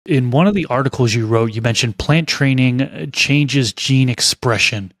In one of the articles you wrote, you mentioned plant training changes gene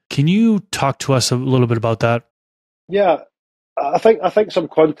expression. Can you talk to us a little bit about that? Yeah, I think some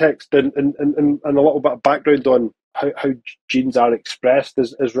context and a little bit of background on how genes are expressed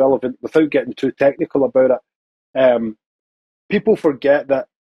is relevant without getting too technical about it. People forget that,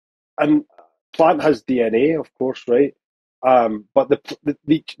 and plant has DNA, of course, right? But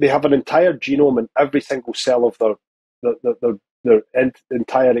they have an entire genome in every single cell of their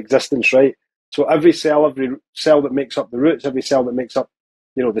entire existence, right? So every cell that makes up the roots, every cell that makes up,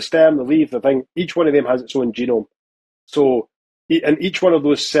 the stem, the leaf, the thing, each one of them has its own genome. So, and each one of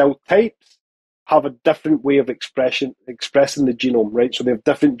those cell types have a different way of expressing the genome, right? So they have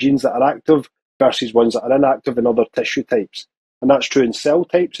different genes that are active versus ones that are inactive in other tissue types. And that's true in cell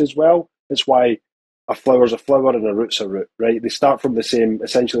types as well. It's why a flower's a flower and a root's a root, right? They start from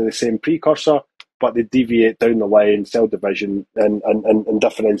essentially the same precursor, but they deviate down the line, cell division and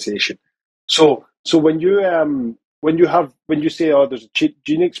differentiation. So when you say, oh, there's a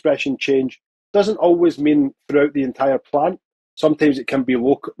gene expression change, doesn't always mean throughout the entire plant. Sometimes it can be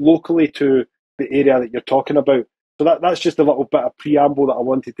locally to the area that you're talking about. So that's just a little bit of preamble that I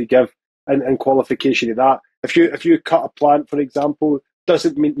wanted to give and qualification of that. If you cut a plant, for example,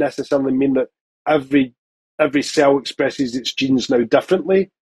 doesn't necessarily mean that every every cell expresses its genes now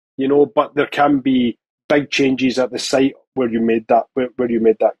differently, but there can be big changes at the site where you made that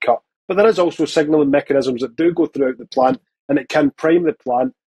cut. But there is also signaling mechanisms that do go throughout the plant, and it can prime the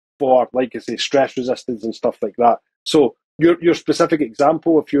plant for, like I say, stress resistance and stuff like that. So your specific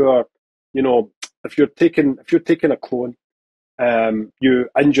example, if you're taking a clone, you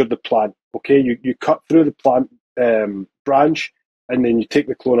injure the plant. Okay, you cut through the plant branch, and then you take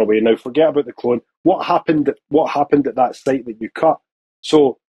the clone away. Now forget about the clone. What happened? What happened at that site that you cut?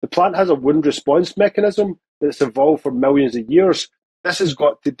 So the plant has a wound response mechanism that's evolved for millions of years. This has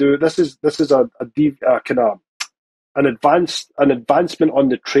got to do. This is a kind of an advancement on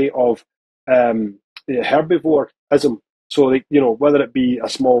the trait of herbivorism. So, whether it be a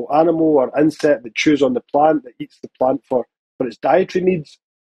small animal or insect that chews on the plant, that eats the plant for its dietary needs,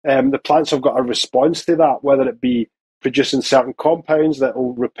 the plants have got a response to that, whether it be producing certain compounds that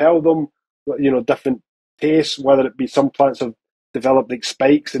will repel them, different tastes, whether it be some plants have developed like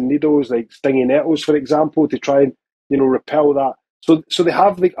spikes and needles, like stinging nettles, for example, to try and, repel that. So they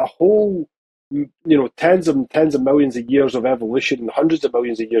have like a whole tens of millions of years of evolution and hundreds of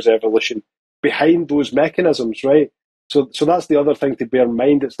millions of years of evolution behind those mechanisms, right? So that's the other thing to bear in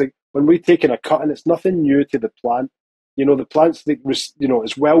mind. It's like when we're taking a cut, and it's nothing new to the plant. The plant's like,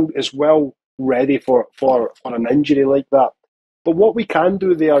 is well ready for an injury like that. But what we can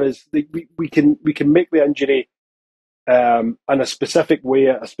do there is we can make the injury in a specific way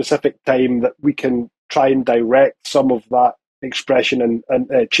at a specific time, that we can try and direct some of that expression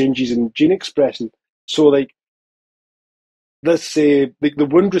and changes in gene expression. So, like, let's say the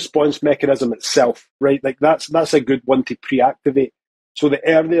wound response mechanism itself, right? Like that's a good one to pre-activate. So the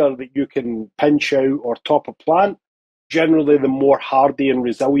earlier that you can pinch out or top a plant, generally the more hardy and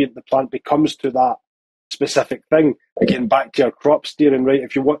resilient the plant becomes to that specific thing. Again, back to your crop steering, right?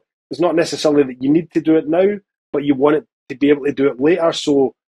 If you want, it's not necessarily that you need to do it now, but you want it to be able to do it later.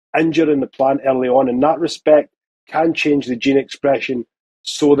 So injuring the plant early on in that respect can change the gene expression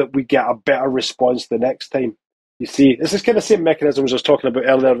so that we get a better response the next time. You see, it's this kind of same mechanisms I was talking about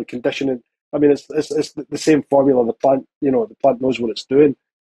earlier, the conditioning. I mean, it's the same formula. The plant, the plant knows what it's doing.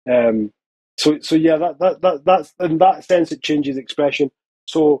 So yeah, that's in that sense it changes expression.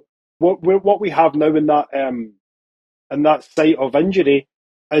 So what we have now in that site of injury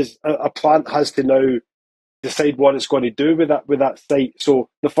is a plant has to now decide what it's going to do with that site. So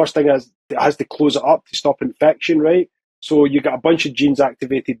the first thing is it has to close it up to stop infection, right? So you got a bunch of genes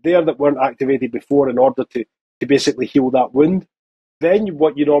activated there that weren't activated before in order to basically heal that wound. Then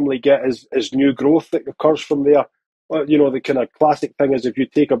what you normally get is new growth that occurs from there. The kind of classic thing is if you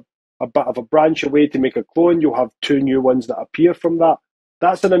take a bit of a branch away to make a clone, you'll have two new ones that appear from that.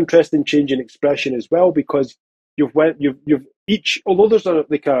 That's an interesting change in expression as well, because you've each, although there's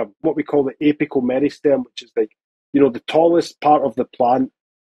like a what we call the apical meristem, which is like the tallest part of the plant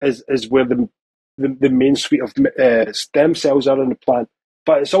is where the main suite of stem cells are in the plant.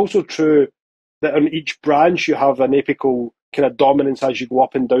 But it's also true that on each branch you have an apical kind of dominance as you go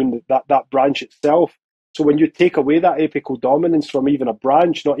up and down that branch itself. So when you take away that apical dominance from even a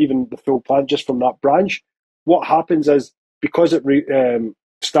branch, not even the full plant, just from that branch, what happens is, because it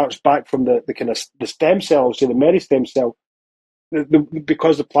starts back from the kind of the stem cell, say the meristem cell,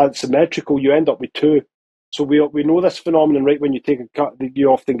 because the plant's symmetrical, you end up with two. So we know this phenomenon, right? When you take a cut, you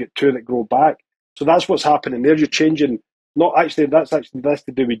often get two that grow back. So that's what's happening there. You're changing Not actually, that's actually less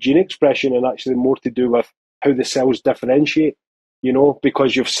to do with gene expression and actually more to do with how the cells differentiate,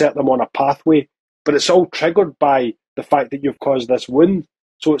 because you've set them on a pathway. But it's all triggered by the fact that you've caused this wound.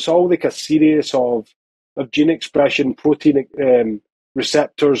 So it's all like a series of gene expression, protein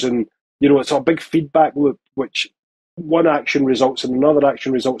receptors, and it's a big feedback loop, which one action results in another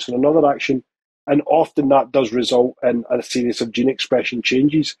action, results in another action, and often that does result in a series of gene expression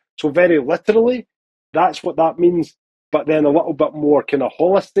changes. So very literally, that's what that means. But then a little bit more kind of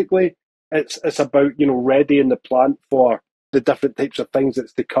holistically, it's about readying the plant for the different types of things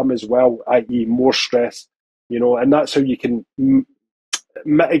that's to come as well, i.e. more stress, and that's how you can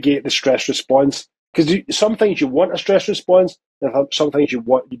mitigate the stress response. Because some things you want a stress response, and some things you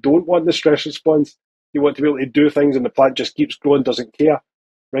don't want the stress response. You want to be able to do things, and the plant just keeps growing, doesn't care,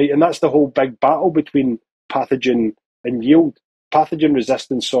 right? And that's the whole big battle between pathogen and yield, pathogen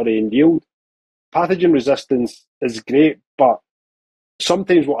resistance, and yield. Pathogen resistance is great, but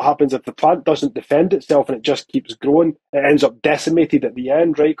sometimes what happens if the plant doesn't defend itself and it just keeps growing, it ends up decimated at the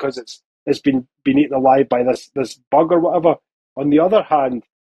end, right? Because it's been eaten alive by this bug or whatever. On the other hand,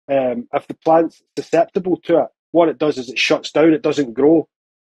 if the plant's susceptible to it, what it does is it shuts down, it doesn't grow.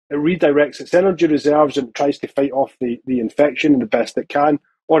 It redirects its energy reserves and tries to fight off the infection the best it can,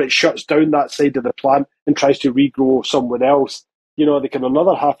 or it shuts down that side of the plant and tries to regrow somewhere else,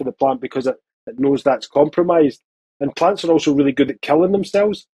 another half of the plant, because it knows that's compromised. And plants are also really good at killing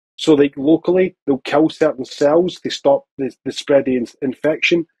themselves. So like locally, they'll kill certain cells to stop the spread of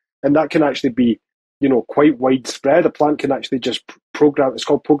infection. And that can actually be, quite widespread. A plant can actually just it's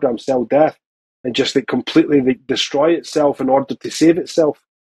called programmed cell death, and just completely destroy itself in order to save itself.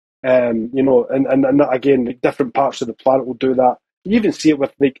 And again, different parts of the plant will do that. You even see it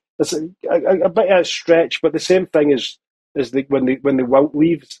with it's a bit of a stretch, but the same thing is when the wilt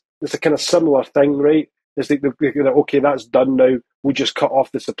leaves. It's a kind of similar thing, right? It's okay, that's done now. We just cut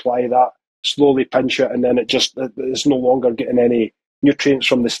off the supply of that, slowly pinch it, and then it's no longer getting any nutrients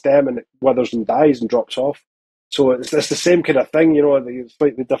from the stem, and it withers and dies and drops off. So it's the same kind of thing, it's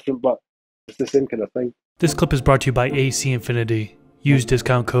slightly different, but it's the same kind of thing. This clip is brought to you by AC Infinity. Use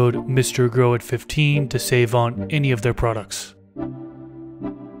discount code MrGrow at 15 to save on any of their products.